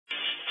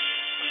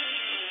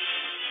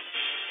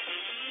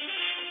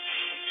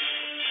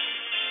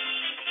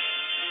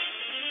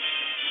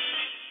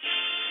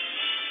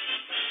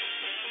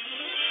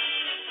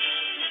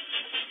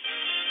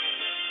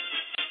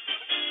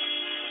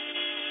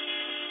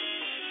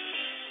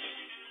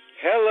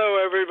Hello,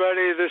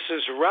 everybody. This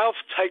is Ralph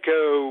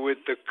Tycho with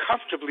the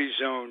Comfortably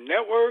Zone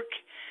Network,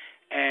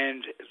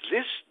 and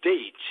this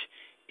date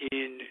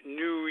in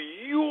New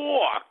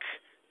York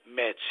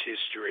Mets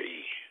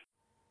history.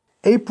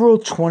 April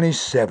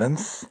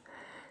 27th,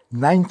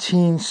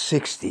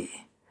 1960.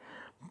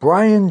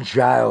 Brian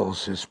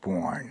Giles is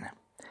born.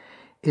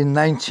 In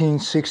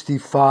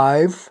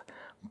 1965,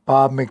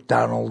 Bob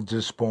MacDonald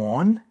is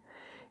born.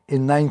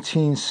 In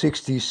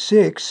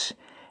 1966,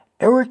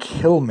 Eric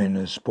Hillman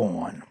is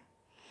born.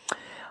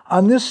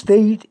 On this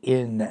date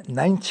in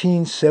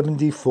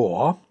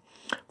 1974,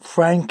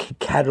 Frank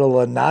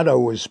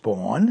Catalanotto was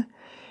born.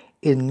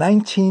 In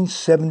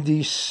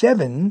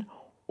 1977,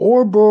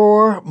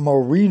 Orber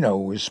Moreno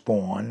was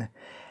born.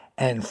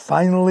 And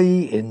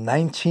finally, in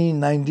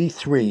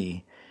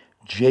 1993,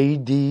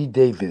 J.D.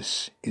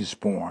 Davis is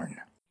born.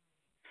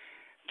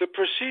 The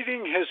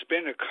proceeding has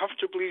been a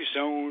Comfortably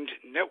Zoned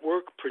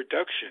Network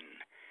production.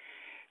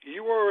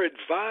 You are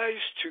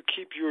advised to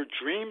keep your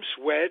dreams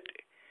wet,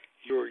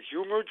 your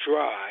humor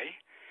dry,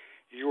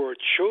 your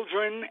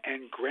children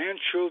and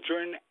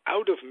grandchildren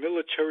out of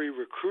military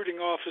recruiting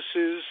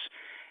offices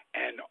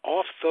and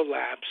off the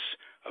laps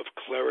of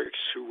clerics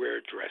who wear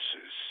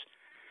dresses.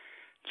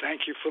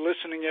 Thank you for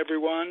listening,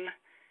 everyone.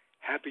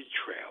 Happy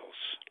trails.